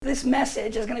this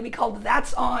message is going to be called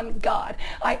That's on God.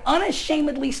 I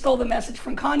unashamedly stole the message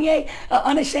from Kanye,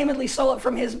 unashamedly stole it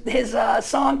from his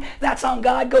song, That's on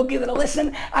God. Go give it a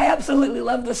listen. I absolutely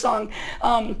love the song.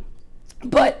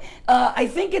 But I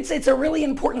think it's a really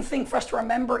important thing for us to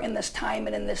remember in this time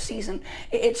and in this season.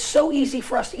 It's so easy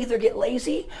for us to either get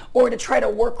lazy or to try to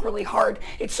work really hard.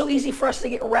 It's so easy for us to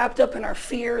get wrapped up in our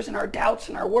fears and our doubts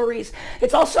and our worries.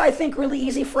 It's also, I think, really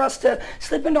easy for us to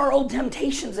slip into our old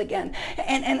temptations again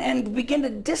and begin to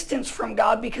distance from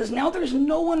God, because now there's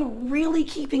no one really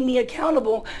keeping me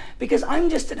accountable because I'm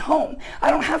just at home. I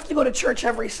don't have to go to church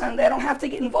every Sunday. I don't have to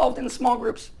get involved in small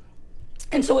groups.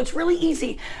 And so it's really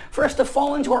easy for us to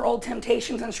fall into our old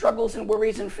temptations and struggles and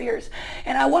worries and fears.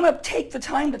 And I want to take the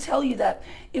time to tell you that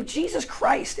if Jesus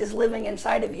Christ is living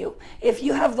inside of you, if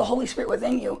you have the Holy Spirit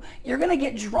within you, you're going to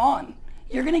get drawn.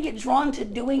 You're going to get drawn to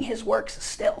doing his works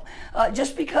still.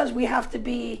 Just because we have to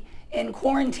be in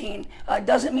quarantine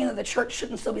doesn't mean that the church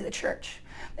shouldn't still be the church.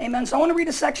 Amen. So I want to read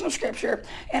a section of scripture,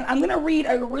 and I'm going to read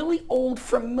a really old,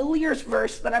 familiar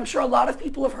verse that I'm sure a lot of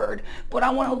people have heard, but I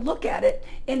want to look at it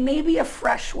in maybe a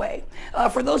fresh way.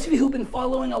 For those of you who've been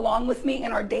following along with me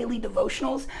in our daily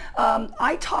devotionals,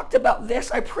 I talked about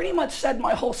this. I pretty much said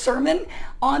my whole sermon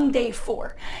on day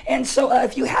 4. And so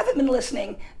if you haven't been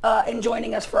listening and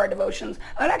joining us for our devotions,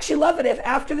 I'd actually love it if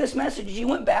after this message you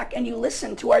went back and you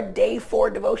listened to our day 4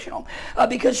 devotional,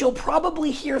 because you'll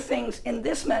probably hear things in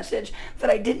this message that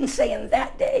I didn't say in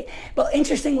that day. But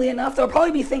interestingly enough, there'll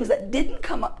probably be things that didn't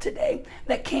come up today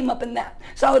that came up in that.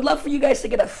 So I would love for you guys to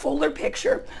get a fuller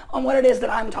picture on what it is that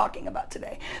I'm talking about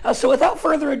today. So without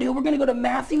further ado, we're going to go to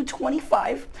Matthew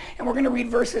 25, and we're going to read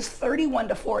verses 31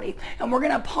 to 40. And we're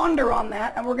going to ponder on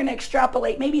that, and we're going to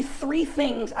extrapolate maybe 3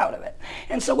 things out of it.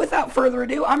 And so without further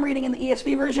ado, I'm reading in the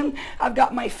ESV version. I've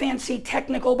got my fancy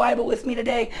technical Bible with me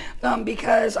today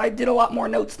because I did a lot more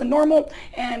notes than normal,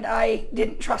 and I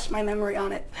didn't trust my memory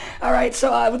on it. All right, so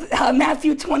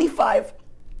Matthew 25,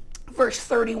 verse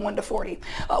 31 to 40.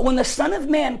 When the Son of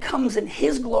Man comes in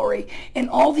his glory and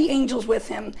all the angels with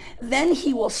him, then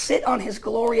he will sit on his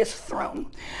glorious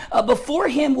throne. Before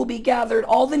him will be gathered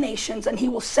all the nations, and he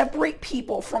will separate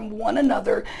people from one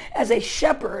another as a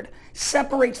shepherd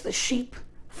separates the sheep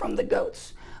from the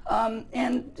goats.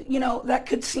 And, that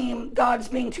could seem God's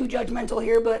being too judgmental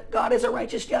here, but God is a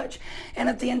righteous judge. And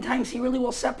at the end times, he really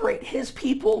will separate his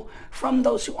people from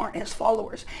those who aren't his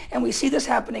followers. And we see this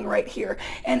happening right here.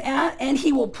 And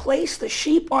he will place the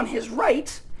sheep on his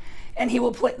right, and he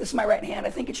will place, this is my right hand, I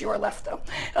think it's your left though,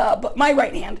 but my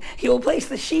right hand, he will place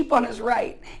the sheep on his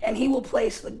right, and he will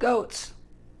place the goats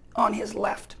on his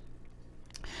left.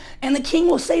 And the king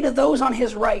will say to those on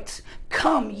his right,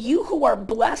 "Come, you who are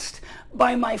blessed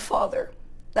by my Father."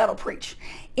 That'll preach.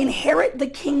 "Inherit the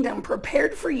kingdom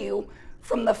prepared for you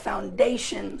from the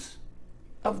foundations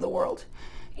of the world."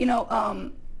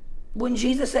 When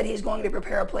Jesus said he's going to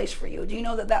prepare a place for you, do you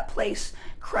know that place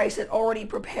Christ had already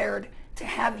prepared to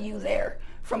have you there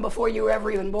from before you were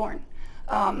ever even born?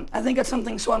 I think it's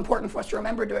something so important for us to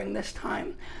remember during this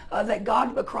time, that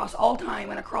God across all time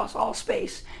and across all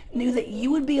space knew that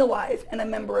you would be alive and a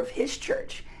member of his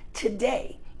church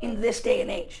today in this day and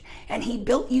age. And he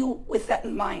built you with that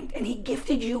in mind, and he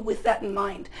gifted you with that in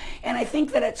mind. And I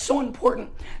think that it's so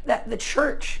important that the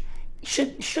church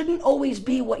shouldn't always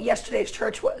be what yesterday's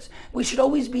church was. We should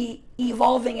always be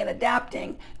evolving and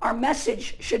adapting. Our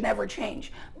message should never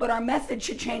change, but our method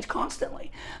should change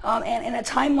constantly. And in a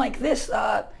time like this,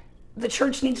 the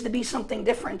church needs to be something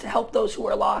different to help those who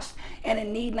are lost and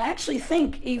in need. And I actually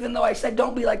think, even though I said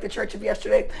don't be like the church of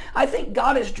yesterday, I think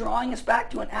God is drawing us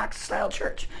back to an Acts-style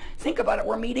church. Think about it.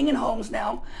 We're meeting in homes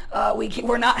now.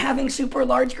 We're not having super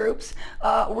large groups.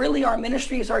 Really, our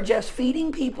ministries are just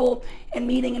feeding people and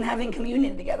meeting and having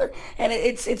communion together. And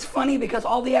it's funny because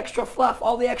all the extra fluff,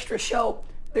 all the extra show,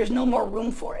 there's no more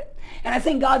room for it. And I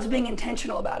think God's being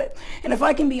intentional about it. And if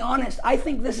I can be honest, I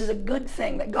think this is a good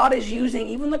thing that God is using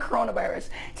even the coronavirus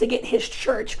to get his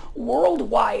church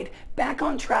worldwide back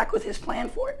on track with his plan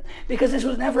for it. Because this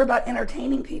was never about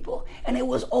entertaining people, and it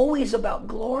was always about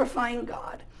glorifying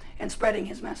God and spreading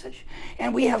his message.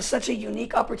 And we have such a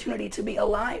unique opportunity to be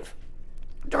alive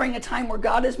during a time where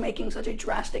God is making such a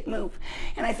drastic move.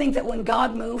 And I think that when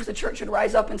God moves, the church should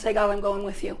rise up and say, "God, I'm going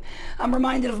with you." I'm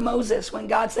reminded of Moses when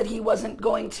God said he wasn't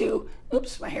going to,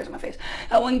 my hair's on my face.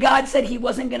 When God said he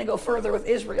wasn't going to go further with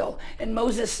Israel, and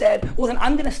Moses said, "Well, then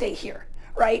I'm going to stay here."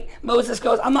 Right? Moses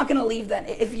goes, "I'm not going to leave then.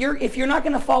 If you're not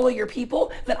going to follow your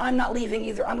people, then I'm not leaving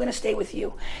either. I'm going to stay with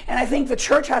you." And I think the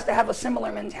church has to have a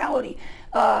similar mentality,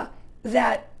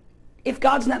 that if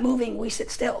God's not moving, we sit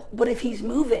still. But if he's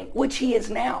moving, which he is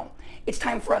now, it's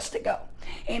time for us to go.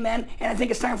 Amen. And I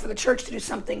think it's time for the church to do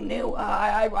something new.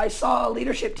 I saw a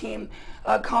leadership team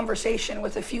conversation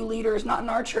with a few leaders, not in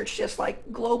our church, just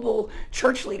like global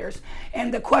church leaders.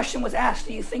 And the question was asked,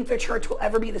 do you think the church will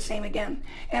ever be the same again?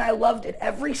 And I loved it.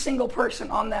 Every single person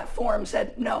on that forum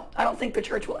said, no, I don't think the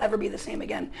church will ever be the same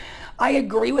again. I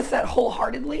agree with that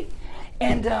wholeheartedly.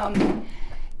 And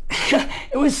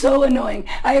it was so annoying.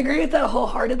 I agree with that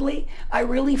wholeheartedly. I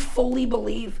really fully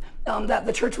believe that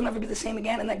the church will never be the same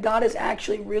again, and that God is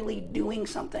actually really doing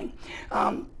something.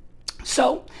 From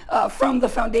the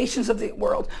foundations of the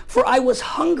world, for I was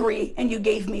hungry and you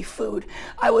gave me food.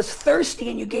 I was thirsty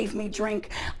and you gave me drink.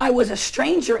 I was a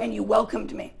stranger and you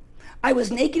welcomed me. I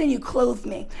was naked and you clothed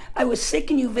me. I was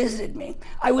sick and you visited me.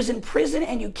 I was in prison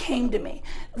and you came to me.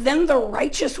 Then the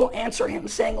righteous will answer him,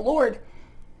 saying, Lord,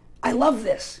 I love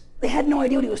this. They had no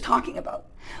idea what he was talking about.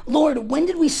 Lord, when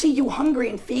did we see you hungry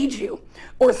and feed you,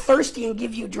 or thirsty and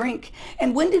give you drink?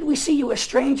 And when did we see you a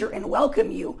stranger and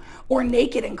welcome you, or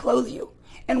naked and clothe you?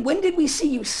 And when did we see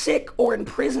you sick or in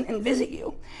prison and visit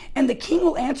you? And the king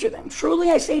will answer them, truly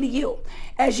I say to you,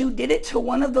 as you did it to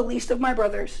one of the least of my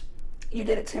brothers, you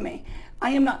did it to me. I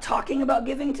am not talking about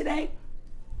giving today,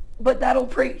 but that'll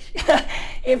preach.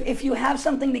 If you have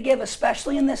something to give,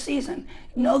 especially in this season,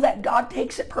 know that God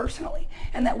takes it personally.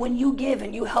 And that when you give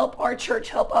and you help our church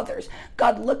help others,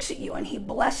 God looks at you and he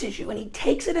blesses you and he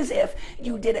takes it as if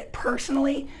you did it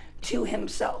personally to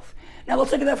himself. Now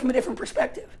let's look at that from a different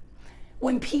perspective.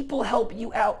 When people help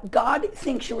you out, God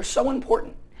thinks you are so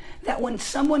important that when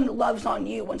someone loves on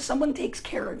you, when someone takes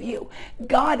care of you,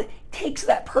 God takes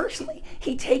that personally.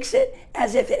 He takes it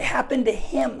as if it happened to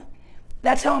him.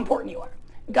 That's how important you are.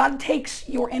 God takes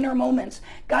your inner moments.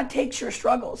 God takes your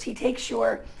struggles. He takes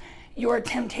your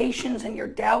temptations and your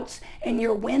doubts and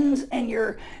your wins and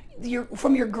your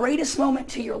from your greatest moment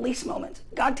to your least moment.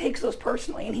 God takes those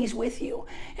personally, and he's with you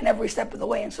in every step of the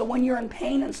way. And so when you're in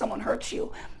pain and someone hurts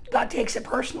you, God takes it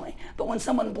personally. But when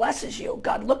someone blesses you,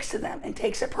 God looks to them and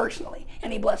takes it personally,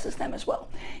 and he blesses them as well.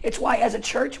 It's why as a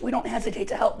church, we don't hesitate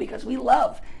to help, because we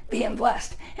love being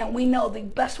blessed. And we know the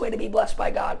best way to be blessed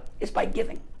by God is by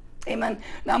giving. Amen.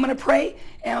 Now I'm going to pray,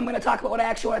 and I'm going to talk about what I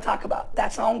actually want to talk about.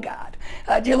 That's on God.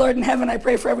 Dear Lord in heaven, I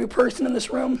pray for every person in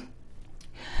this room.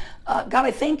 God,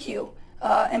 I thank you.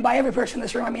 And by every person in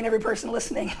this room, I mean every person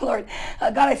listening, Lord.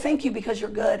 God, I thank you because you're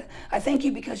good. I thank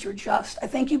you because you're just. I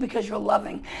thank you because you're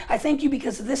loving. I thank you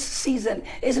because this season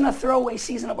isn't a throwaway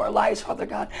season of our lives, Father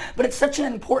God, but it's such an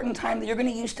important time that you're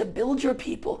going to use to build your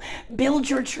people, build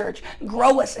your church,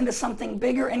 grow us into something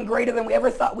bigger and greater than we ever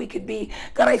thought we could be.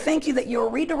 God, I thank you that you're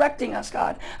redirecting us,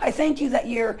 God. I thank you that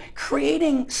you're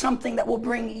creating something that will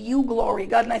bring you glory,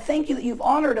 God. And I thank you that you've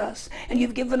honored us and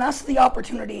you've given us the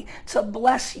opportunity to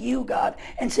bless you, God,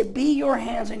 and to be your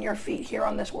hands and your feet here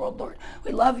on this world, Lord.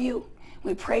 We love you.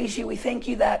 We praise you. We thank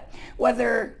you that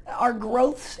whether our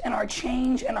growths and our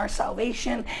change and our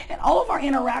salvation and all of our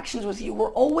interactions with you were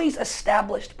always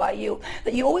established by you,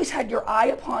 that you always had your eye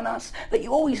upon us, that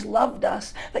you always loved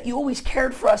us, that you always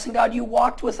cared for us, and God, you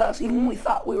walked with us even when we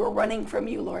thought we were running from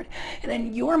you, Lord. And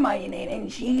in your mighty name, in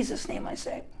Jesus' name I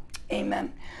say,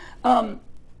 amen. Have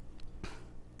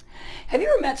you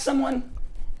ever met someone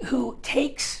who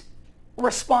takes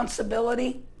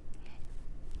responsibility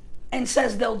and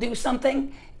says they'll do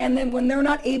something, and then when they're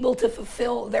not able to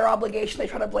fulfill their obligation, they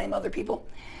try to blame other people?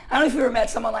 I don't know if you've ever met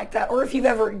someone like that, or if you've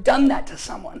ever done that to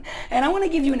someone. And I want to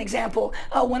give you an example.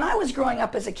 When I was growing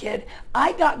up as a kid,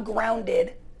 I got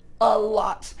grounded a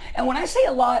lot. And when I say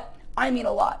a lot, I mean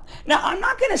a lot. Now, I'm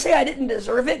not going to say I didn't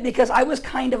deserve it, because I was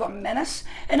kind of a menace,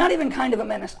 and not even kind of a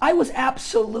menace. I was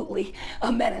absolutely a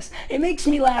menace. It makes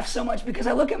me laugh so much because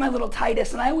I look at my little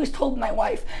Titus, and I always told my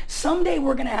wife, someday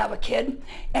we're going to have a kid,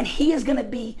 and he is going to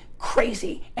be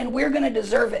crazy, and we're going to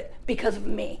deserve it because of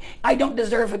me. I don't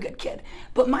deserve a good kid.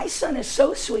 But my son is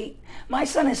so sweet. My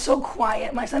son is so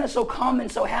quiet. My son is so calm and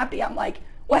so happy. I'm like,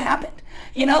 what happened?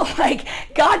 You know, like,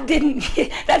 God didn't,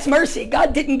 that's mercy.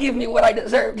 God didn't give me what I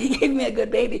deserved. He gave me a good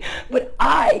baby, but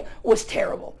I was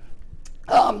terrible.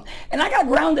 And I got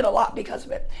grounded a lot because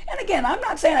of it. And again, I'm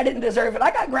not saying I didn't deserve it.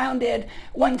 I got grounded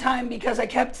one time because I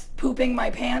kept pooping my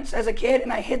pants as a kid,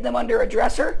 and I hid them under a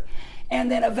dresser.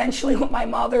 And then eventually when my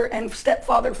mother and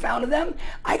stepfather found them,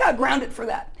 I got grounded for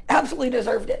that. Absolutely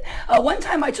deserved it. One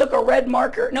time I took a red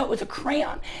marker, no, it was a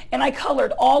crayon, and I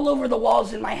colored all over the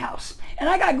walls in my house. And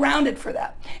I got grounded for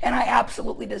that, and I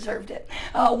absolutely deserved it.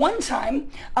 One time,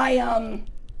 I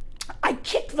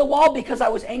kicked the wall because I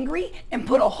was angry and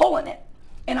put a hole in it,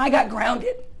 and I got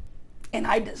grounded, and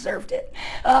I deserved it.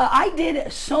 I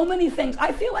did so many things.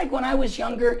 I feel like when I was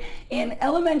younger, in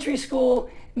elementary school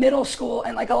middle school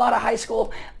and like a lot of high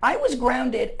school, I was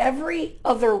grounded every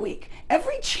other week.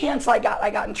 Every chance I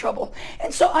got in trouble.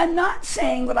 And so I'm not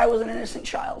saying that I was an innocent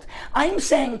child. I'm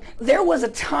saying there was a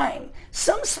time,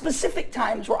 some specific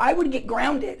times where I would get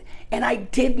grounded and I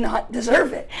did not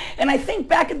deserve it. And I think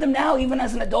back at them now, even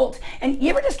as an adult, and you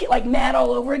ever just get like mad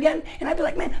all over again? And I'd be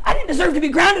like, man, I didn't deserve to be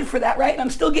grounded for that, right? And I'm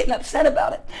still getting upset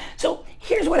about it. So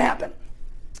here's what happened.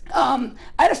 I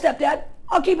had a stepdad.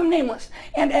 I'll keep him nameless.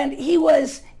 And he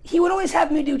would always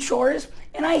have me do chores,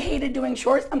 and I hated doing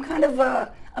chores. I'm kind of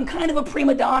a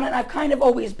prima donna, and I've kind of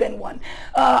always been one.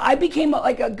 I became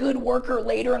like a good worker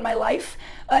later in my life,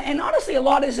 and honestly, a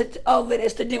lot of it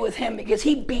is to do with him, because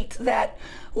he beat that,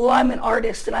 well, I'm an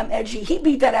artist and I'm edgy. He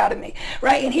beat that out of me,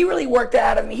 right? And he really worked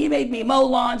that out of me. He made me mow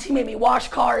lawns. He made me wash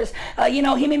cars. He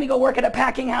made me go work at a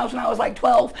packing house when I was like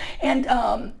 12.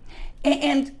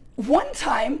 And one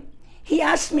time, he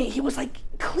asked me, he was like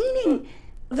cleaning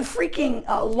the freaking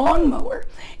lawnmower,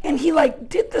 and he like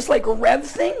did this like rev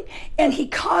thing, and he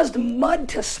caused mud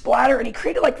to splatter, and he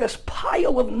created like this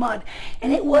pile of mud,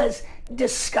 and it was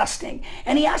disgusting.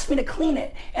 And he asked me to clean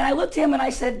it, and I looked at him and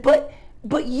I said,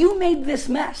 but you made this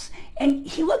mess. And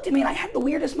he looked at me, and I had the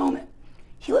weirdest moment.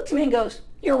 He looked at me and goes,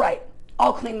 you're right,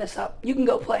 I'll clean this up, you can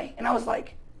go play. And I was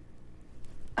like,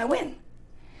 I win.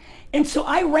 And so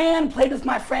I ran, played with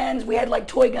my friends. We had like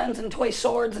toy guns and toy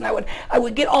swords, and I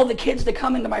would get all the kids to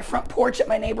come into my front porch at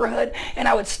my neighborhood, and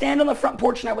I would stand on the front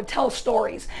porch and I would tell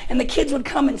stories. And the kids would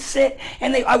come and sit,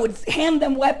 and I would hand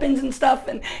them weapons and stuff,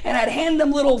 and I'd hand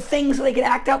them little things so they could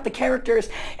act out the characters.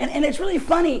 And it's really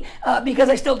funny because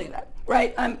I still do that,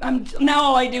 right? I'm now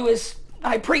all I do is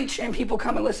I preach, and people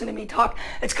come and listen to me talk.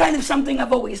 It's kind of something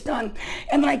I've always done.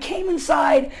 And when I came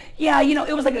inside,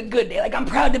 it was like a good day. Like, I'm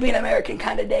proud to be an American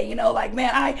kind of day, like,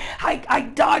 man,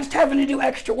 I dodged having to do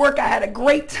extra work. I had a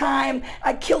great time.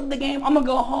 I killed the game. I'm going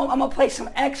to go home. I'm going to play some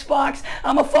Xbox.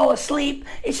 I'm going to fall asleep.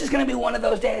 It's just going to be one of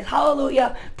those days.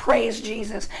 Hallelujah. Praise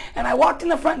Jesus. And I walked in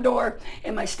the front door,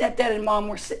 and my stepdad and mom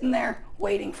were sitting there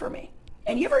waiting for me.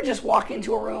 And you ever just walk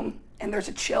into a room, and there's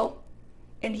a chill,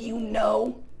 and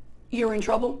you're in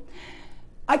trouble?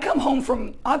 I'll come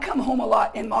home a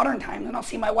lot in modern times, and I'll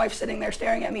see my wife sitting there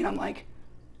staring at me, and I'm like,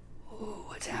 ooh,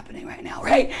 what's happening right now,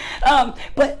 right?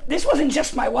 But this wasn't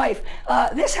just my wife.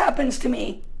 This happens to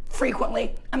me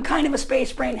frequently. I'm kind of a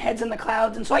space brain, heads in the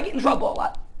clouds, and so I get in trouble a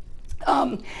lot.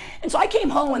 And so I came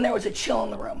home and there was a chill in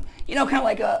the room, kind of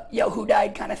like a who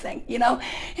died kind of thing,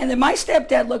 And then my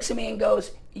stepdad looks at me and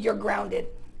goes, you're grounded.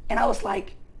 And I was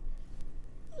like,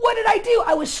 what did I do?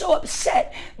 I was so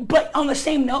upset. But on the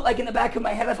same note, like in the back of my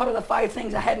head, I thought of the 5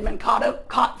 things I hadn't been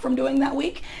caught from doing that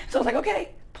week. So I was like, okay,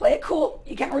 play it cool.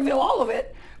 You can't reveal all of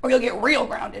it or you'll get real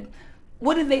grounded.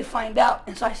 What did they find out?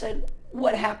 And so I said,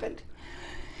 what happened?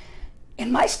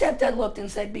 And my stepdad looked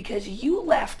and said, because you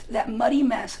left that muddy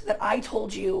mess that I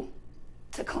told you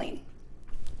to clean.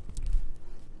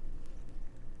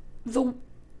 The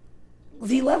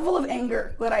level of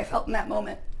anger that I felt in that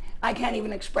moment, I can't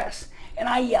even express. And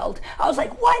I yelled. I was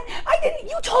like, what?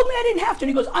 You told me I didn't have to. And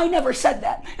he goes, I never said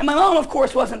that. And my mom, of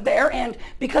course, wasn't there. And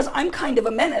because I'm kind of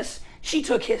a menace, she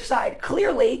took his side.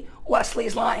 Clearly,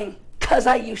 Wesley's lying because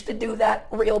I used to do that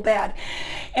real bad.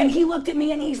 And he looked at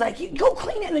me and he's like, you go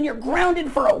clean it and then you're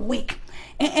grounded for a week.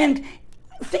 And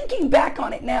thinking back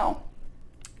on it now,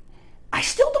 I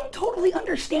still don't totally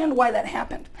understand why that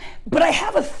happened. But I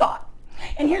have a thought.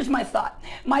 And here's my thought.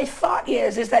 My thought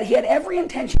is that he had every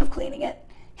intention of cleaning it.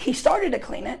 He started to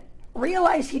clean it,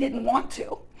 realized he didn't want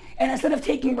to, and instead of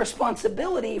taking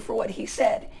responsibility for what he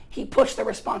said, he pushed the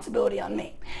responsibility on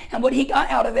me. And what he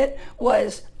got out of it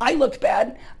was I looked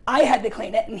bad, I had to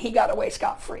clean it, and he got away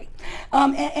scot-free.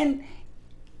 And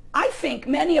I think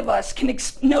many of us can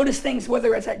notice things,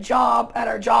 whether it's at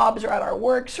our jobs or at our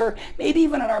works or maybe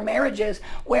even in our marriages,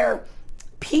 where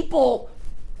people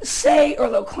say or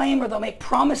they'll claim or they'll make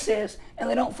promises and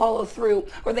they don't follow through,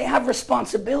 or they have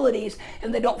responsibilities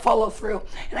and they don't follow through.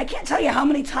 And I can't tell you how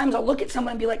many times I'll look at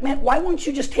someone and be like, man, why won't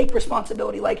you just take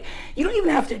responsibility? Like, you don't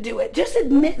even have to do it. Just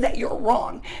admit that you're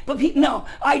wrong. But no,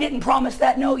 I didn't promise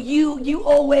that. No, you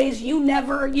always, you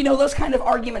never, those kind of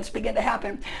arguments begin to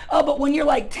happen. But when you're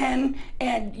like 10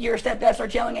 and your stepdad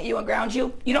starts yelling at you and grounds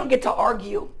you, you don't get to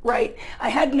argue, right? I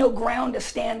had no ground to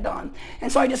stand on.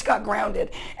 And so I just got grounded.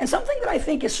 And something that I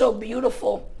think is so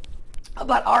beautiful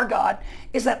about our God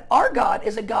is that our God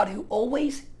is a God who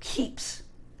always keeps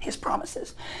his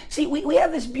promises. See, we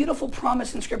have this beautiful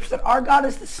promise in Scripture that our God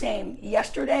is the same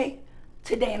yesterday,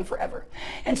 today, and forever.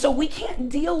 And so we can't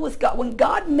deal with God. When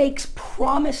God makes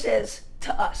promises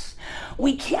to us.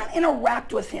 We can't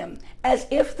interact with him as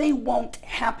if they won't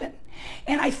happen.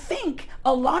 And I think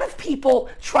a lot of people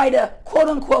try to, quote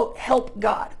unquote, help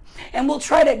God. And we'll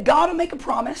try to, God will make a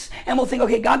promise, and we'll think,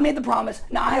 okay, God made the promise,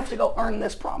 now I have to go earn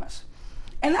this promise.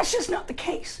 And that's just not the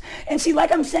case. And see,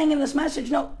 like I'm saying in this message,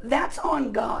 no, that's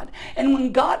on God. And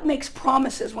when God makes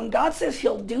promises, when God says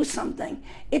he'll do something,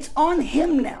 it's on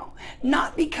him now.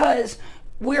 Not because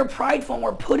we're prideful and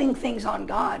we're putting things on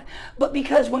God, but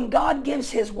because when God gives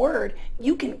his word,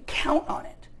 you can count on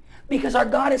it. Because our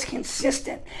God is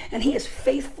consistent and he is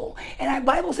faithful. And our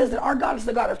Bible says that our God is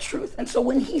the God of truth. And so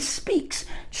when he speaks,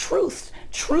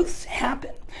 truths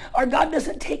happen. Our God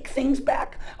doesn't take things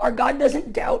back. Our God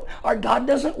doesn't doubt. Our God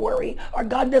doesn't worry. Our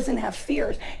God doesn't have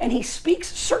fears. And he speaks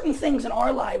certain things in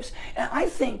our lives. And I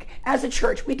think as a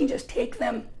church, we can just take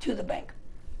them to the bank.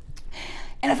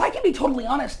 And if I can be totally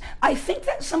honest, I think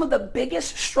that some of the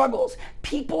biggest struggles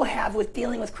people have with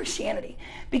dealing with Christianity,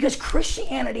 because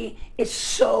Christianity is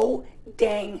so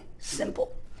dang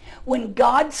simple. When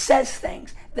God says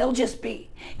things, they'll just be.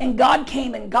 And God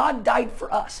came and God died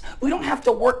for us. We don't have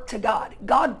to work to God.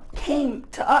 God came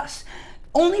to us.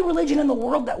 Only religion in the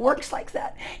world that works like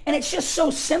that. And it's just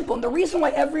so simple. And the reason why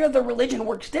every other religion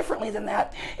works differently than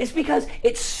that is because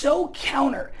it's so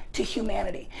counter to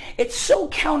humanity. It's so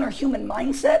counter human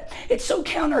mindset. It's so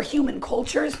counter human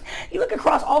cultures. You look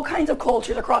across all kinds of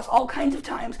cultures, across all kinds of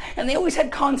times, and they always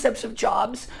had concepts of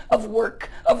jobs, of work,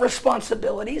 of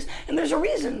responsibilities. And there's a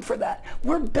reason for that.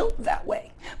 We're built that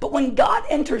way. But when God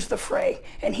enters the fray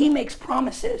and he makes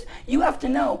promises, you have to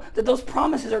know that those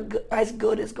promises are as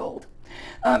good as gold.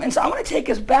 And so I want to take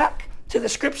us back to the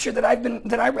scripture that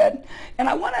I read, and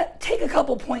I want to take a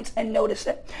couple points and notice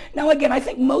it. Now again, I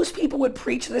think most people would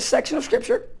preach this section of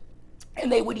scripture, and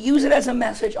they would use it as a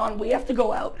message on we have to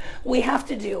go out, we have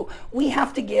to do, we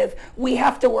have to give, we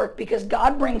have to work, because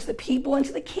God brings the people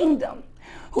into the kingdom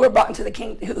who are brought into the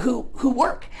kingdom, who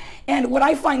work. And what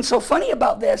I find so funny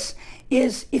about this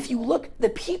is if you look, the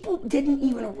people didn't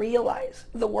even realize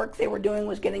the work they were doing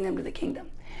was getting them to the kingdom.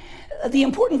 The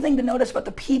important thing to notice about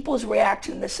the people's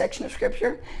reaction in this section of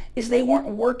scripture is they weren't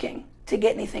working to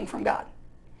get anything from God.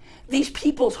 These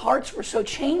people's hearts were so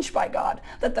changed by God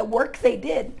that the work they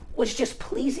did was just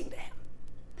pleasing to him.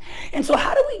 And so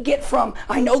how do we get from,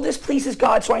 I know this pleases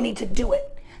God, so I need to do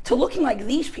it, to looking like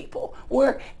these people,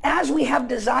 where as we have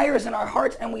desires in our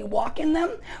hearts and we walk in them,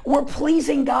 we're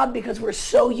pleasing God because we're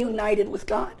so united with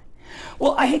God?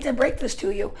 Well, I hate to break this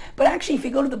to you, but actually if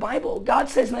you go to the Bible, God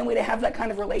says the only way to have that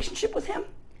kind of relationship with him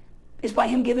is by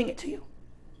him giving it to you.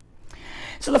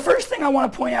 So the first thing I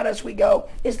want to point out as we go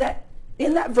is that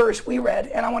in that verse we read,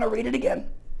 and I want to read it again.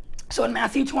 So in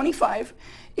Matthew 25,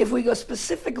 if we go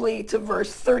specifically to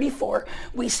verse 34,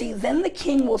 we see, then the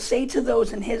king will say to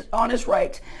those on his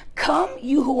right, come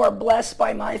you who are blessed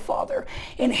by my Father,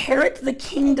 inherit the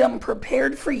kingdom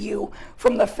prepared for you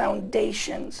from the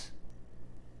foundations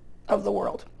of the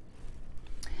world.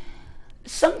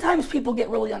 Sometimes people get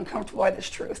really uncomfortable by this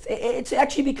truth. It's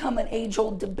actually become an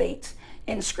age-old debate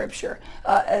in Scripture.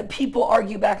 People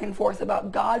argue back and forth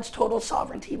about God's total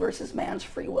sovereignty versus man's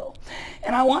free will.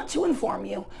 And I want to inform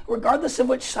you, regardless of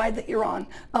which side that you're on,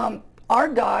 our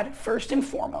God, first and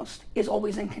foremost, is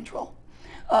always in control.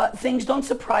 Things don't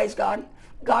surprise God.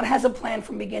 God has a plan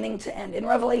from beginning to end. In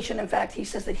Revelation, in fact, he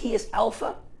says that he is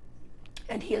Alpha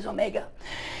and he is Omega.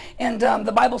 And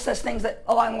the Bible says things that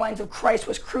along the lines of Christ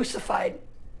was crucified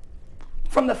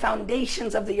from the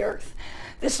foundations of the earth.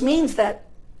 This means that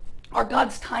our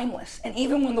God's timeless. And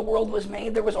even when the world was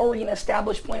made, there was already an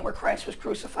established point where Christ was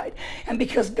crucified. And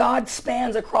because God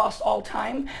spans across all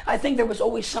time, I think there was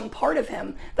always some part of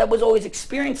him that was always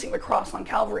experiencing the cross on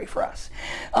Calvary for us.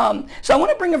 So I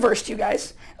want to bring a verse to you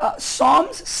guys.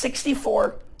 Psalms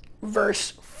 64,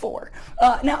 verse 4.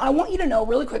 Now, I want you to know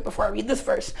really quick before I read this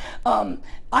verse,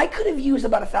 I could have used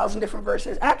about 1,000 different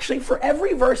verses. Actually, for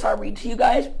every verse I read to you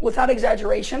guys, without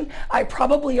exaggeration, I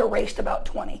probably erased about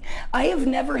 20. I have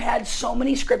never had so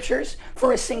many scriptures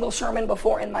for a single sermon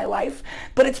before in my life,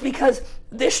 but it's because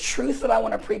this truth that I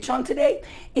want to preach on today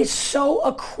is so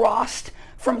across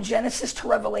from Genesis to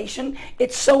Revelation.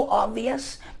 It's so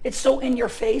obvious. It's so in your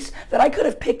face that I could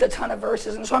have picked a ton of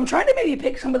verses. And so I'm trying to maybe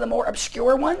pick some of the more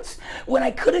obscure ones when I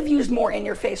could have used more in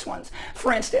your face ones.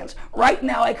 For instance, right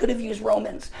now I could have used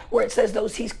Romans, where it says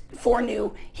those he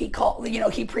foreknew, he called,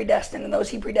 he predestined, and those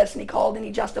he predestined, he called, and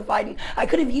he justified. And I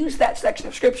could have used that section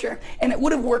of scripture and it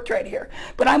would have worked right here.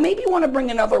 But I maybe want to bring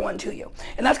another one to you.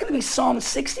 And that's going to be Psalm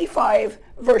 65,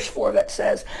 verse 4, that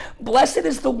says, blessed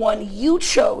is the one you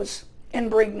chose and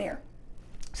bring near.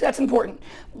 So that's important.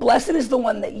 Blessed is the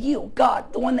one that you,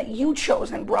 God, the one that you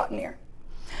chose and brought near.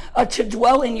 to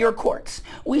dwell in your courts.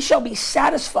 We shall be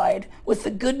satisfied with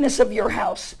the goodness of your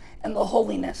house and the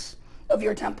holiness of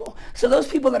your temple. So those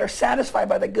people that are satisfied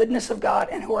by the goodness of God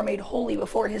and who are made holy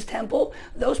before his temple,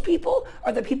 those people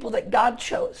are the people that God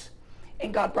chose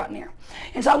and God brought near.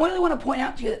 And so I really want to point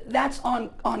out to you that that's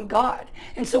on God.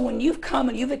 And so when you've come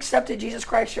and you've accepted Jesus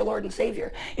Christ, your Lord and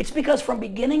Savior, it's because from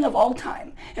beginning of all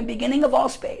time and beginning of all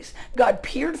space, God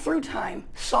peered through time,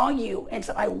 saw you, and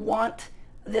said, I want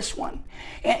this one.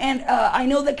 And I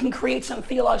know that can create some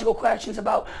theological questions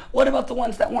about what about the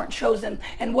ones that weren't chosen,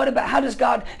 and what about,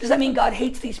 does that mean God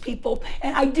hates these people?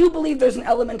 And I do believe there's an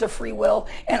element of free will,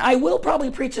 and I will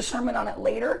probably preach a sermon on it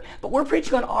later, but we're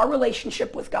preaching on our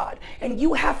relationship with God. And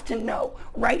you have to know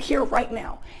right here, right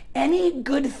now, any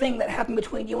good thing that happened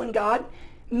between you and God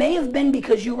may have been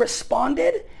because you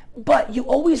responded, but you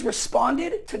always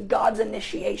responded to God's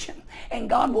initiation. And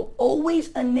God will always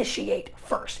initiate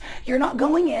first. You're not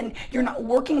going in, you're not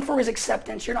working for his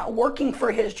acceptance, you're not working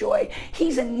for his joy.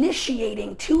 He's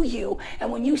initiating to you.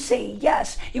 And when you say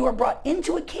yes, you are brought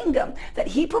into a kingdom that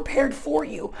he prepared for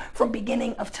you from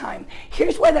beginning of time.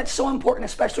 Here's why that's so important,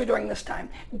 especially during this time.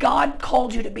 God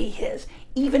called you to be his,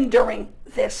 even during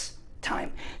this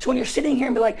time. So when you're sitting here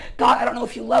and be like, God, I don't know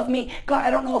if you love me. God, I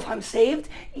don't know if I'm saved.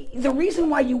 The reason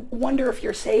why you wonder if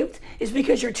you're saved is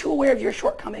because you're too aware of your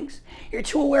shortcomings. You're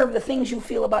too aware of the things you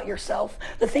feel about yourself,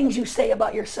 the things you say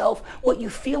about yourself, what you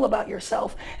feel about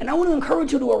yourself. And I want to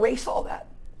encourage you to erase all that,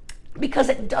 because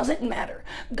it doesn't matter.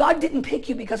 God didn't pick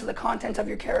you because of the content of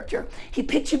your character. He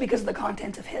picked you because of the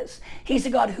content of his. He's a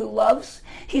God who loves.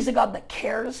 He's a God that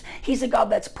cares. He's a God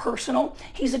that's personal.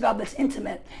 He's a God that's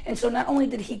intimate. And so not only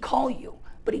did he call you,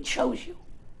 but he chose you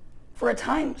for a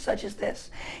time such as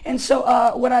this. And so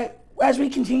as we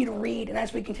continue to read and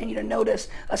as we continue to notice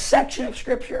a section of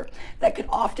scripture that could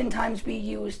oftentimes be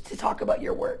used to talk about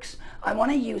your works, I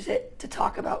want to use it to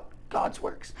talk about God's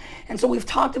works. And so we've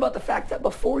talked about the fact that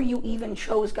before you even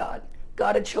chose God,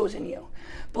 God had chosen you.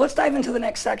 But let's dive into the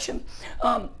next section.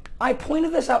 I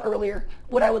pointed this out earlier.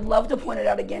 What I would love to point it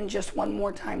out again just one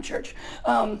more time, church.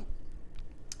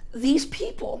 These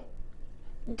people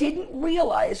didn't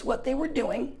realize what they were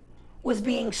doing was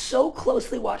being so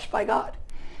closely watched by God.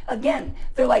 Again,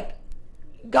 they're like,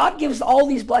 God gives all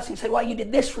these blessings. Say, well, you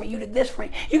did this for me. You did this for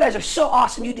me. You guys are so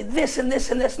awesome. You did this and this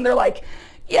and this. And they're like,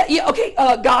 yeah, okay,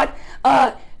 God,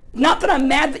 not that I'm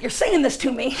mad that you're saying this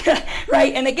to me,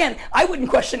 right? And again, I wouldn't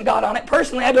question God on it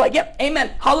personally. I'd be like, yep,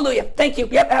 amen, hallelujah, thank you,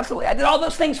 yep, absolutely. I did all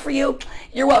those things for you.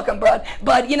 You're welcome, bud.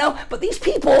 But, but these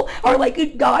people are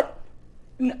like, God,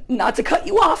 not to cut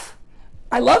you off.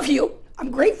 I love you. I'm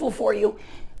grateful for you.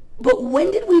 But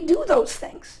when did we do those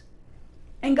things?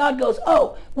 And God goes,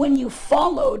 oh, when you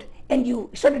followed and you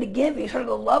started to give, you started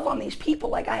to love on these people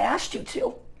like I asked you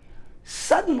to,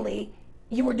 suddenly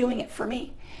you were doing it for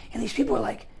me. And these people were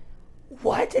like,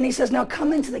 what? And he says, now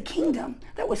come into the kingdom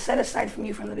that was set aside from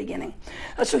you from the beginning.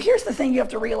 So here's the thing you have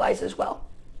to realize as well.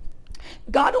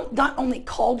 God not only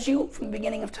called you from the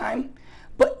beginning of time,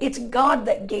 but it's God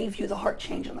that gave you the heart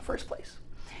change in the first place.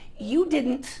 You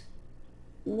didn't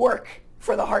work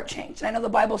for the heart change. And I know the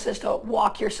Bible says to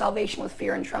walk your salvation with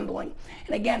fear and trembling.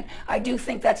 And again, I do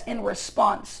think that's in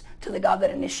response to the God that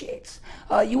initiates.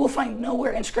 You will find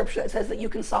nowhere in Scripture that says that you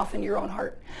can soften your own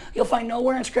heart. You'll find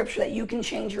nowhere in Scripture that you can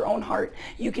change your own heart.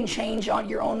 You can change on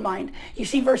your own mind. You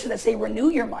see verses that say renew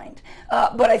your mind.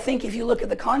 But I think if you look at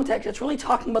the context, it's really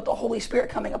talking about the Holy Spirit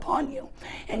coming upon you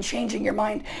and changing your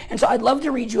mind. And so I'd love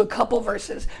to read you a couple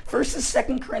verses. First is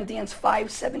 2 Corinthians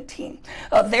 5:17.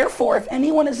 Therefore, if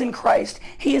anyone is in Christ,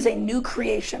 he is a new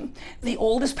creation. The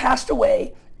old has passed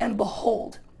away, and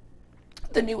behold,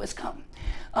 the new has come.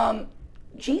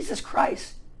 Jesus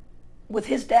Christ, with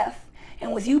his death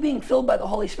and with you being filled by the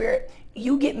Holy Spirit,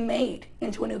 you get made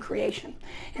into a new creation.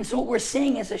 And so what we're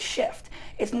seeing is a shift.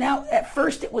 It's now, at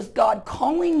first it was God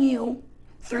calling you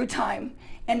through time,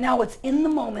 and now it's in the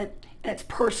moment and it's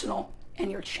personal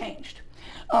and you're changed.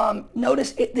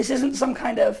 Notice this isn't some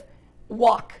kind of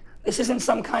walk. This isn't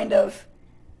some kind of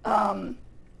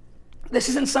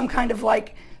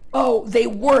like, oh, they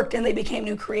worked and they became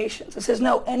new creations. It says,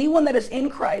 no, anyone that is in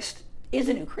Christ is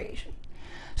a new creation.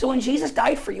 So when Jesus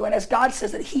died for you, and as God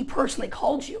says that he personally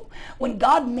called you, when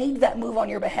God made that move on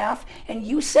your behalf and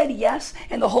you said yes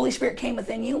and the Holy Spirit came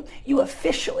within you, you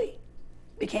officially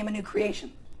became a new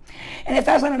creation. And if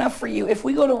that's not enough for you, if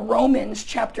we go to Romans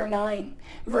chapter 9,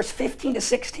 verse 15 to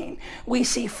 16, we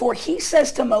see, for he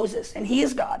says to Moses, and he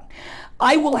is God,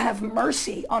 I will have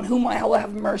mercy on whom I will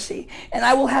have mercy, and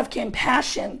I will have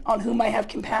compassion on whom I have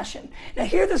compassion. Now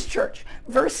hear this, church.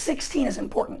 Verse 16 is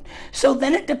important. So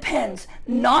then it depends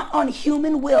not on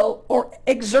human will or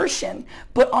exertion,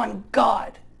 but on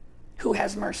God who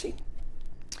has mercy.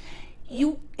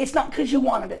 It's not because you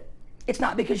wanted it. It's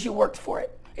not because you worked for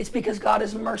it. It's because God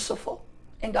is merciful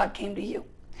and God came to you.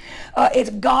 It's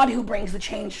God who brings the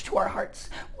change to our hearts.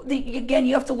 Again,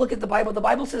 you have to look at the Bible. The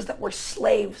Bible says that we're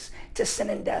slaves to sin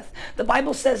and death. The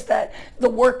Bible says that the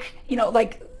work,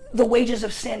 like the wages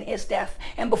of sin is death.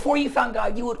 And before you found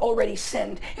God, you had already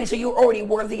sinned. And so you were already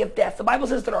worthy of death. The Bible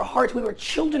says that our hearts, we were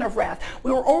children of wrath.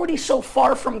 We were already so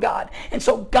far from God. And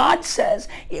so God says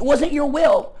it wasn't your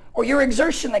will or your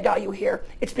exertion that got you here.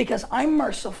 It's because I'm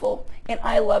merciful and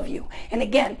I love you. And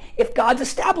again, if God's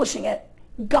establishing it,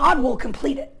 God will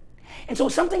complete it. And so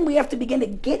something we have to begin to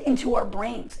get into our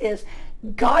brains is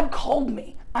God called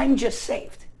me. I'm just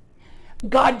saved.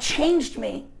 God changed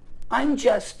me. I'm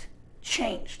just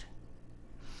changed.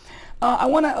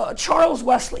 Charles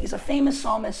Wesley is a famous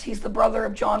psalmist. He's the brother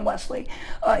of John Wesley.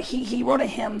 He wrote a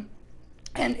hymn.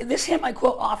 And this hymn I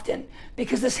quote often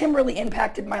because this hymn really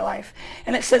impacted my life.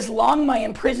 And it says, "Long my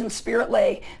imprisoned spirit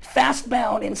lay, fast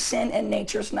bound in sin and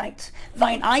nature's night.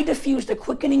 Thine eye diffused a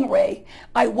quickening ray.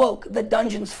 I woke, the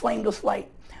dungeons flamed with light.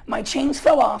 My chains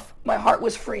fell off, my heart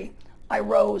was free. I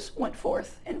rose, went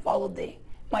forth, and followed thee."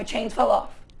 My chains fell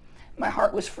off, my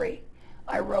heart was free.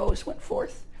 I rose, went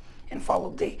forth, and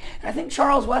followed thee. And I think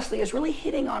Charles Wesley is really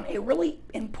hitting on a really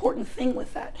important thing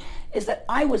with that, is that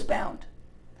I was bound.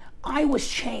 I was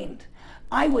chained.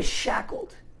 I was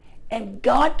shackled. And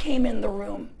God came in the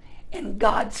room and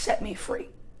God set me free.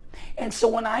 And so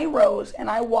when I rose and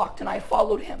I walked and I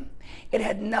followed him, it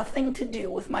had nothing to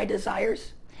do with my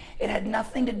desires. It had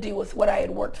nothing to do with what I had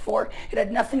worked for. It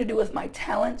had nothing to do with my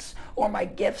talents or my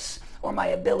gifts or my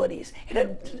abilities. It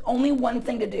had only one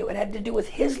thing to do. It had to do with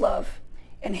his love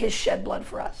and his shed blood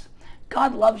for us.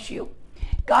 God loves you.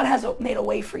 God has made a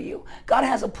way for you. God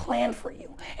has a plan for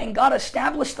you. And God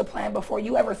established the plan before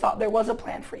you ever thought there was a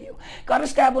plan for you. God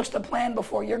established the plan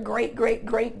before your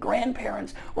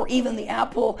great-great-great-grandparents or even the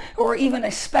apple or even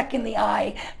a speck in the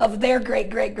eye of their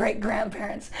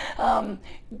great-great-great-grandparents.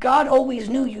 God always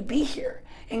knew you'd be here.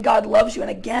 And God loves you.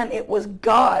 And again, it was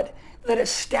God that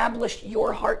established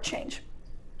your heart change.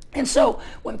 And so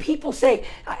when people say,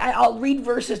 I'll read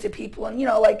verses to people and,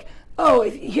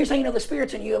 here's how you know the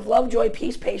Spirit's in you. You have love, joy,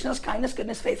 peace, patience, kindness,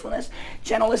 goodness, faithfulness,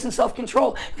 gentleness, and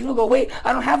self-control. People go, wait,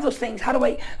 I don't have those things. How do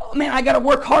I, I got to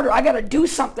work harder. I got to do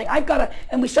something.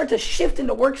 And we start to shift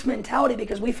into works mentality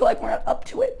because we feel like we're not up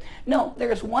to it. No,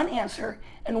 there's one answer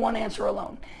and one answer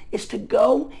alone. Is to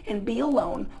go and be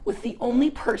alone with the only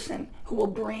person who will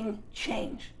bring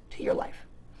change to your life.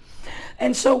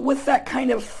 And so with that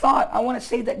kind of thought, I want to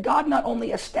say that God not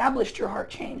only established your heart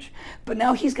change, but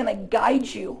now he's going to guide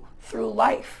you through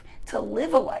life to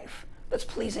live a life that's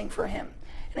pleasing for him.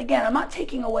 And again, I'm not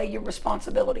taking away your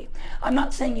responsibility. I'm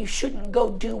not saying you shouldn't go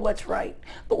do what's right.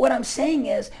 But what I'm saying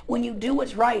is when you do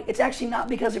what's right, it's actually not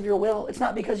because of your will. It's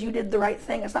not because you did the right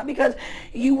thing. It's not because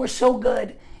you were so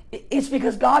good. It's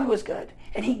because God was good.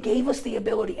 And he gave us the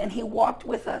ability and he walked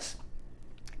with us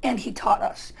and he taught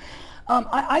us.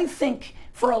 I think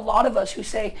for a lot of us who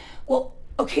say, well,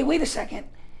 okay, wait a second.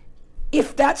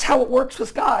 If that's how it works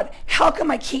with God, how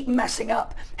come I keep messing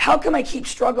up? How come I keep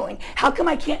struggling? How come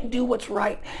I can't do what's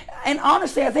right? And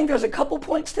honestly, I think there's a couple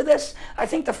points to this. I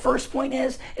think the first point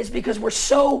is because we're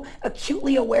so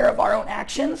acutely aware of our own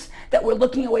actions that we're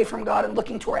looking away from God and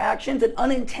looking to our actions, and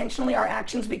unintentionally our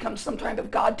actions become some kind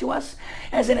of God to us.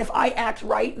 As in, if I act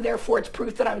right, therefore it's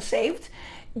proof that I'm saved.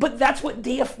 But that's what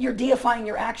you're deifying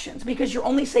your actions because you're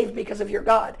only saved because of your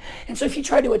God. And so if you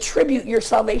try to attribute your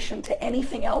salvation to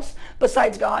anything else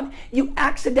besides God, you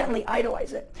accidentally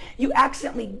idolize it. You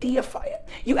accidentally deify it.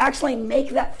 You accidentally make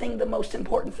that thing the most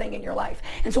important thing in your life.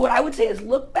 And so what I would say is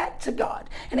look back to God.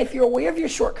 And if you're aware of your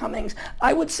shortcomings,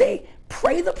 I would say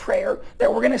pray the prayer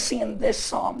that we're going to see in this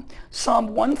psalm. Psalm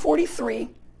 143,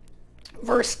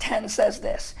 verse 10 says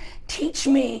this, "Teach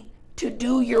me to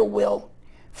do your will,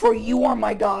 for you are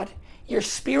my God. Your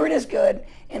spirit is good,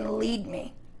 and lead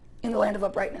me in the land of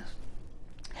uprightness."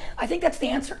 I think that's the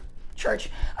answer, church.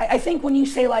 I think when you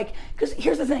say because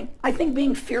here's the thing. I think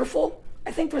being fearful,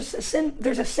 I think there's a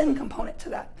sin component to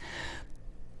that.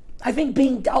 I think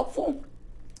being doubtful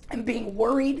and being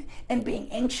worried and being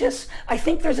anxious, I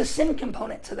think there's a sin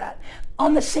component to that.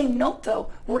 On the same note,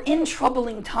 though, we're in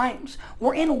troubling times.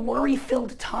 We're in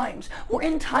worry-filled times. We're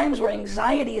in times where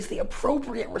anxiety is the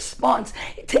appropriate response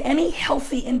to any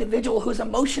healthy individual whose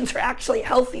emotions are actually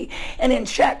healthy and in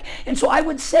check. And so I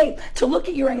would say to look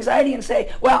at your anxiety and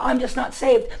say, well, I'm just not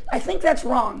saved. I think that's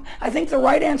wrong. I think the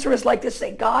right answer is like this.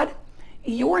 Say, God,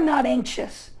 you're not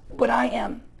anxious, but I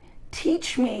am.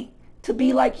 Teach me to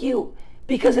be like you.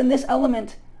 Because in this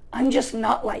element, I'm just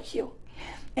not like you.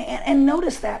 And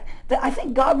notice that I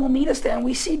think God will meet us there. And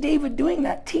we see David doing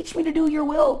that. Teach me to do your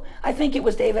will. I think it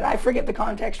was David. I forget the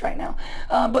context right now.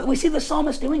 But we see the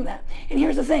psalmist doing that. And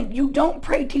here's the thing. You don't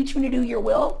pray, teach me to do your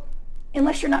will,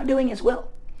 unless you're not doing his will.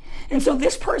 And so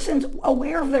this person's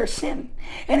aware of their sin.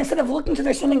 And instead of looking to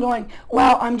their sin and going,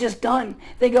 wow, I'm just done,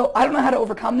 they go, I don't know how to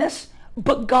overcome this,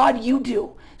 but God, you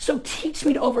do. So teach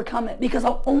me to overcome it, because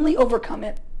I'll only overcome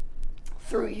it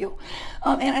through you.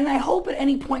 And I hope at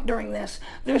any point during this,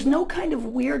 there's no kind of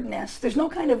weirdness, there's no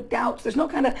kind of doubts, there's no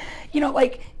kind of,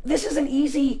 like, this is an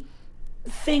easy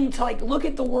thing to like look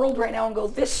at the world right now and go,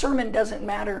 this sermon doesn't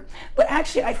matter. But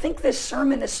actually, I think this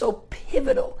sermon is so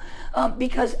pivotal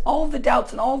because all of the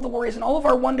doubts and all of the worries and all of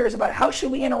our wonders about how should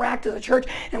we interact as a church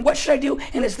and what should I do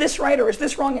and is this right or is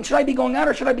this wrong and should I be going out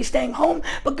or should I be staying home?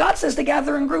 But God says to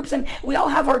gather in groups, and we all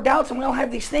have our doubts and we all have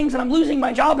these things, and I'm losing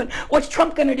my job, and what's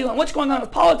Trump going to do, and what's going on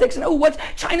with politics, and what's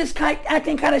China's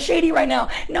acting kind of shady right now.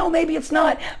 No, maybe it's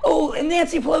not. Oh, and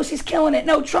Nancy Pelosi's killing it.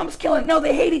 No, Trump's killing it. No,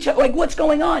 they hate each other. Like, what's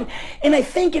going on? And I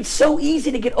think it's so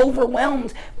easy to get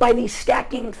overwhelmed by these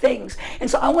stacking things. And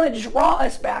so I want to draw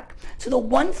us back to the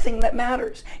one thing that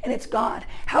matters, and it's God.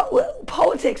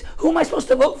 Politics, who am I supposed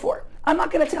to vote for? I'm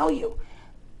not going to tell you.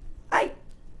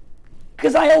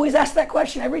 Because I always ask that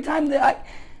question every time that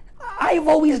I've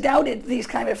always doubted these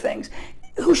kind of things.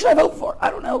 Who should I vote for? I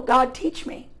don't know. God, teach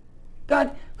me.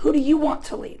 God, who do you want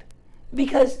to lead?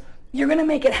 Because you're going to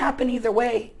make it happen either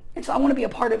way. And so I want to be a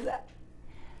part of that.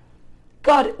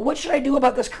 God, what should I do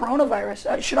about this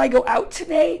coronavirus? Should I go out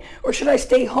today or should I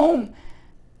stay home?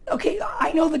 Okay,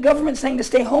 I know the government's saying to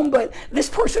stay home, but this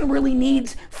person really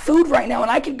needs food right now and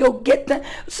I could go get them.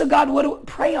 So God,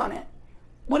 pray on it.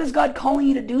 What is God calling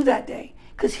you to do that day?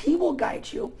 Because he will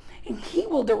guide you and he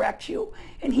will direct you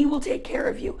and he will take care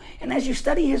of you. And as you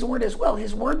study his word as well,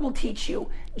 his word will teach you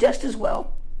just as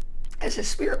well as his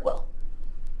spirit will.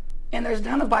 And there's a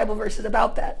ton of Bible verses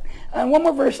about that. And one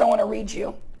more verse I want to read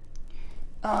you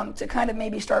to kind of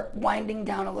maybe start winding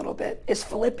down a little bit is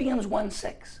Philippians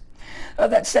 1:6.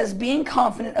 That says, being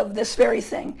confident of this very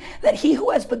thing, that he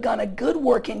who has begun a good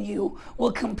work in you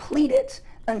will complete it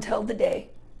until the day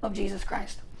of Jesus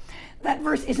Christ. That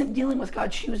verse isn't dealing with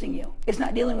God choosing you. It's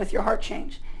not dealing with your heart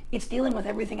change. It's dealing with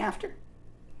everything after.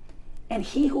 And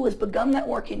he who has begun that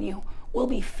work in you will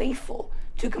be faithful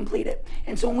to complete it.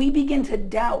 And so when we begin to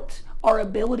doubt our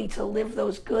ability to live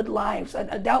those good lives,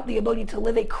 doubt the ability to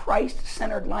live a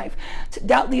Christ-centered life, to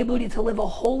doubt the ability to live a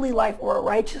holy life or a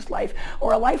righteous life,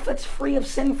 or a life that's free of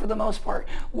sin for the most part,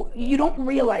 you don't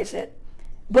realize it.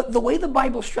 But the way the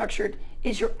Bible's structured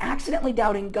is you're accidentally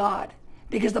doubting God,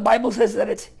 because the Bible says that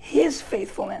it's his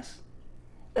faithfulness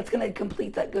that's going to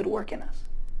complete that good work in us.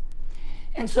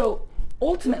 And so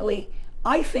ultimately,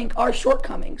 I think our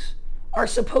shortcomings are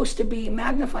supposed to be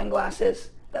magnifying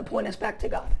glasses that point us back to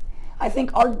God. I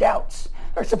think our doubts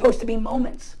are supposed to be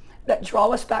moments that draw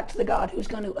us back to the God who's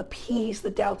going to appease the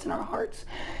doubts in our hearts.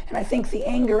 And I think the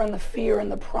anger and the fear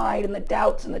and the pride and the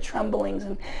doubts and the tremblings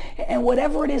and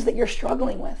whatever it is that you're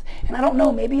struggling with. And I don't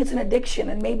know, maybe it's an addiction,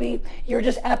 and maybe you're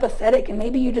just apathetic, and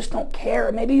maybe you just don't care.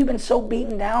 And maybe you've been so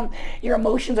beaten down, your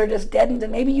emotions are just deadened,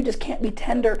 and maybe you just can't be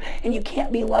tender, and you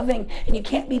can't be loving, and you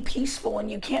can't be peaceful,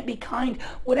 and you can't be kind.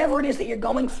 Whatever it is that you're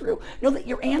going through, know that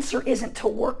your answer isn't to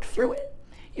work through it.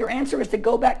 Your answer is to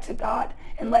go back to God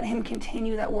and let him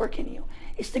continue that work in you.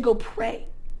 It's to go pray.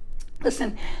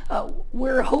 Listen,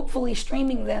 we're hopefully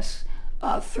streaming this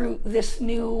through this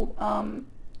new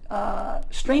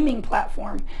streaming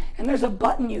platform, and there's a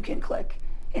button you can click.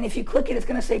 And if you click it, it's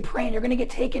going to say pray, and you're going to get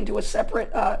taken to a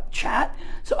separate chat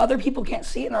so other people can't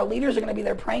see it, and our leaders are going to be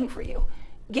there praying for you.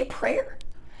 Get prayer.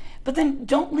 But then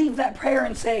don't leave that prayer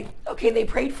and say, okay, they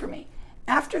prayed for me.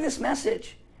 After this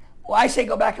message, well, I say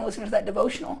go back and listen to that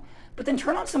devotional, but then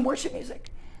turn on some worship music.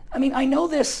 I mean, I know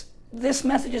this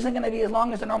message isn't going to be as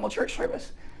long as a normal church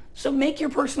service, so make your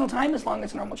personal time as long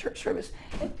as a normal church service.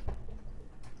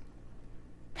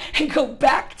 And go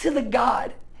back to the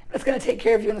God that's going to take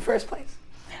care of you in the first place.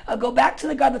 Go back to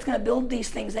the God that's going to build these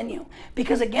things in you.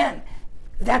 Because again,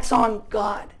 that's on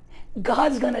God.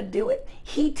 God's going to do it.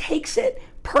 He takes it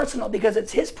personal because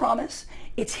it's his promise,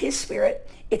 it's his spirit,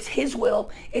 it's his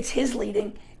will, it's his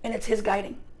leading, and it's his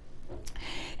guiding.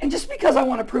 And just because I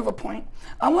want to prove a point,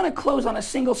 I want to close on a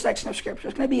single section of scripture.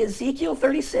 It's going to be Ezekiel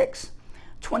 36,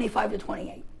 25 to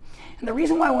 28. And the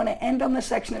reason why I want to end on this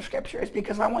section of scripture is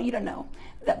because I want you to know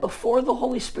that before the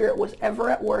Holy Spirit was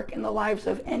ever at work in the lives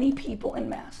of any people in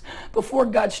mass, before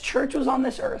God's church was on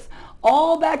this earth,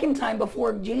 all back in time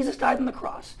before Jesus died on the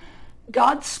cross,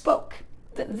 God spoke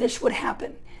that this would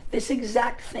happen. This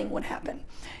exact thing would happen.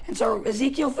 And so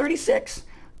Ezekiel 36,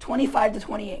 25 to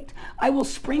 28. I will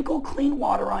sprinkle clean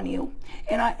water on you,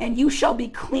 and you shall be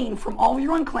clean from all of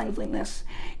your uncleanliness,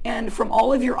 and from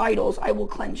all of your idols I will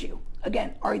cleanse you.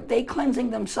 Again, are they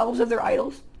cleansing themselves of their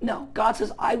idols? No. God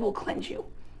says, I will cleanse you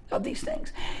of these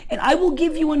things. And I will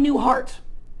give you a new heart,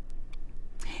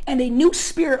 and a new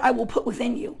spirit I will put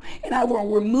within you. And I will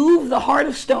remove the heart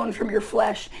of stone from your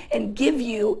flesh and give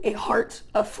you a heart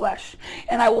of flesh.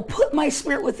 And I will put my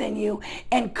spirit within you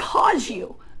and cause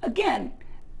you, again,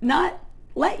 not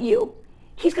let you,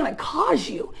 he's going to cause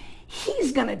you.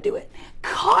 He's going to do it.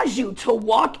 Cause you to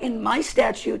walk in my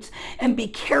statutes and be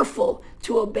careful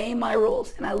to obey my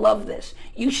rules. And I love this.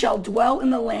 You shall dwell in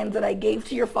the land that I gave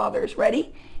to your fathers.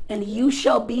 Ready? And you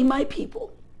shall be my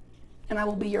people, and I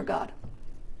will be your God.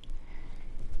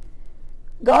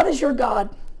 God is your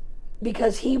God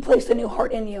because he placed a new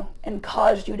heart in you and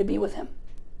caused you to be with him.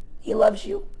 He loves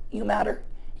you. You matter.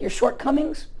 Your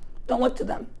shortcomings, don't look to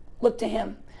them. Look to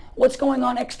him. What's going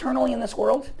on externally in this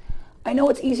world? I know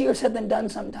it's easier said than done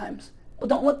sometimes, but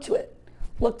don't look to it.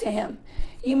 Look to him.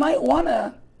 You might want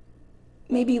to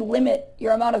maybe limit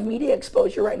your amount of media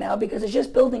exposure right now because it's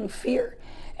just building fear.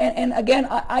 And again,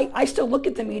 I still look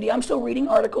at the media. I'm still reading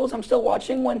articles. I'm still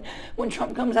watching when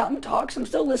Trump comes out and talks. I'm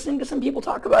still listening to some people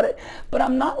talk about it. But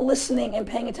I'm not listening and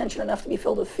paying attention enough to be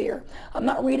filled with fear. I'm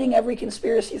not reading every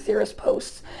conspiracy theorist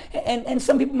posts. And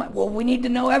some people might, well, we need to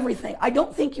know everything. I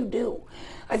don't think you do.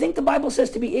 I think the Bible says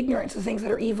to be ignorant to the things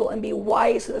that are evil and be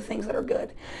wise to the things that are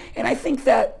good. And I think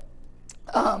that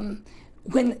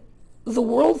when the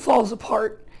world falls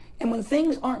apart and when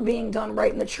things aren't being done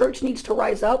right and the church needs to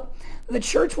rise up, the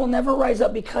church will never rise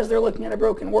up because they're looking at a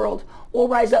broken world. We'll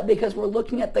rise up because we're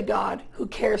looking at the God who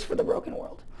cares for the broken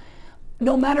world.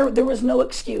 No matter, there was no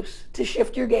excuse to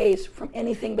shift your gaze from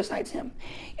anything besides him.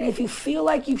 And if you feel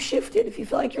like you've shifted, if you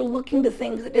feel like you're looking to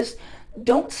things that just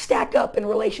don't stack up in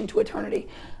relation to eternity,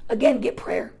 again, get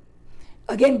prayer.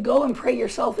 Again, go and pray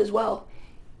yourself as well.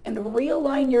 And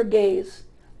realign your gaze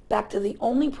back to the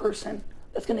only person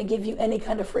that's going to give you any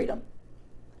kind of freedom.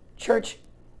 Church,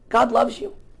 God loves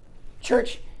you.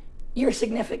 Church, you're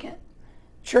significant.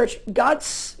 Church, God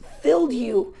filled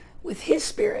you with his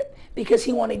spirit because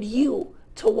he wanted you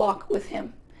to walk with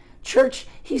him. Church,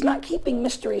 he's not keeping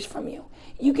mysteries from you.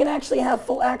 You can actually have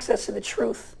full access to the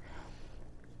truth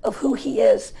of who he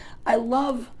is. I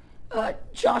love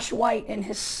Josh White in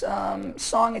his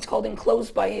song. It's called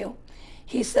Enclosed by You.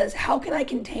 He says, how can I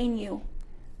contain you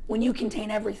when you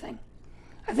contain everything?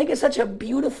 I think it's such a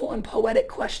beautiful and poetic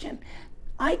question.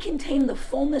 I contain the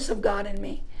fullness of God in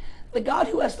me. The God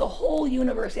who has the whole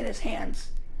universe in his hands.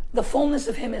 The fullness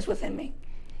of him is within me.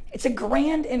 It's a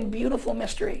grand and beautiful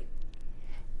mystery.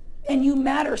 And you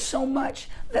matter so much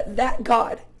that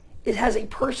God has a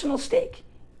personal stake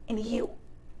in you.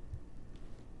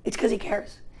 It's because he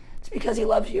cares. It's because he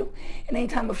loves you. And any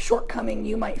time of shortcoming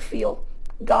you might feel,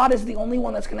 God is the only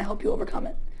one that's going to help you overcome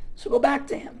it. So go back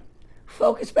to him.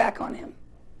 Focus back on him.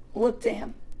 Look to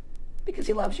him because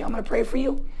he loves you. I'm going to pray for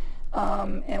you,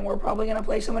 and we're probably going to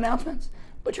play some announcements.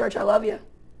 But church, I love you.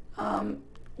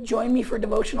 Join me for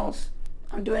devotionals.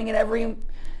 I'm doing it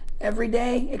every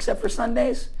day except for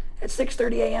Sundays at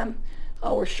 6:30 a.m.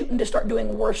 We're shooting to start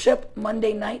doing worship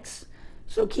Monday nights,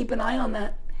 so keep an eye on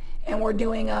that. And we're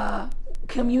doing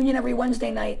communion every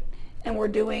Wednesday night, and we're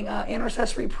doing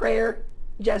intercessory prayer.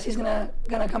 Jesse's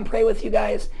gonna come pray with you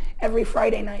guys every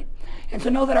Friday night. And so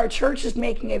know that our church is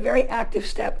making a very active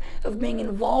step of being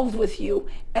involved with you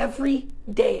every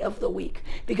day of the week.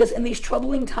 Because in these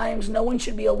troubling times, no one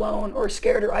should be alone or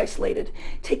scared or isolated.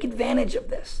 Take advantage of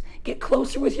this. Get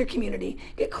closer with your community.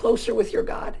 Get closer with your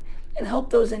God. And help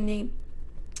those in need.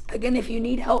 Again, if you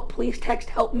need help, please text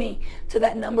 "help me" to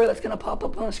that number that's going to pop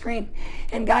up on the screen.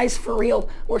 And guys, for real,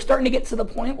 we're starting to get to the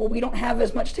point where we don't have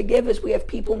as much to give as we have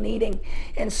people needing.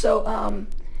 And so,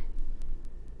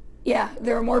 yeah,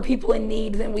 there are more people in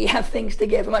need than we have things to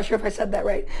give. I'm not sure if I said that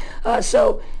right.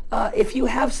 So if you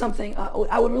have something,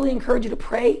 I would really encourage you to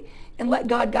pray and let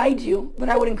God guide you. But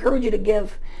I would encourage you to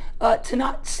give, to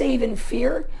not save in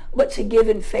fear, but to give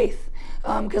in faith.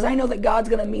 Because I know that God's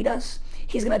going to meet us.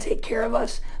 He's going to take care of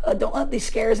us. Don't let these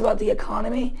scares about the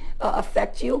economy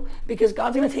affect you, because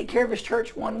God's going to take care of his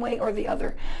church one way or the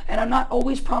other. And I'm not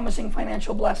always promising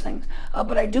financial blessings,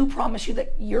 but I do promise you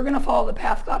that you're going to follow the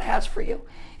path God has for you.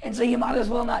 And so you might as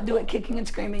well not do it kicking and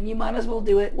screaming. You might as well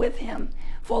do it with him,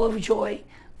 full of joy,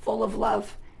 full of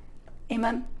love.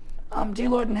 Amen. Dear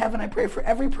Lord in heaven, I pray for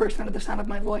every person under the sound of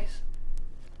my voice.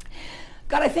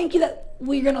 God, I thank you that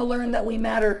we're going to learn that we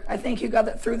matter. I thank you, God,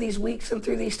 that through these weeks and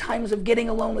through these times of getting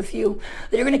alone with you,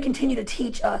 that you're going to continue to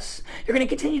teach us. You're going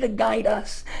to continue to guide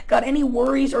us. God, any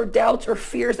worries or doubts or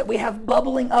fears that we have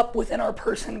bubbling up within our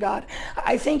person, God,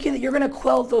 I thank you that you're going to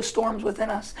quell those storms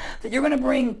within us, that you're going to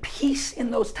bring peace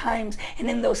in those times and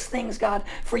in those things, God,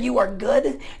 for you are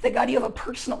good, that God, you have a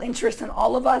personal interest in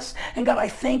all of us. And God, I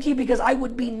thank you because I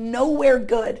would be nowhere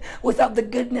good without the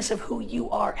goodness of who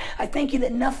you are. I thank you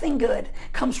that nothing good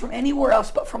comes from anywhere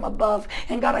else but from above.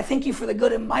 And God, I thank you for the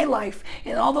good in my life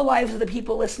and all the lives of the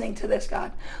people listening to this,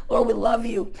 God. Lord, we love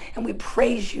you and we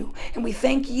praise you and we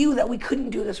thank you that we couldn't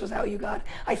do this without you, God.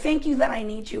 I thank you that I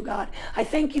need you, God. I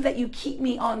thank you that you keep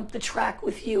me on the track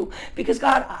with you because,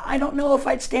 God, I don't know if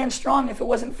I'd stand strong if it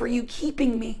wasn't for you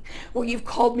keeping me where you've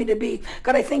called me to be.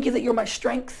 God, I thank you that you're my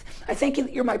strength. I thank you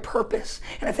that you're my purpose.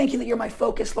 And I thank you that you're my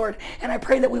focus, Lord. And I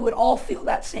pray that we would all feel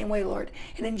that same way, Lord.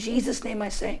 And in Jesus' name I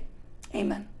say,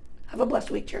 amen. Have a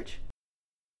blessed week, church.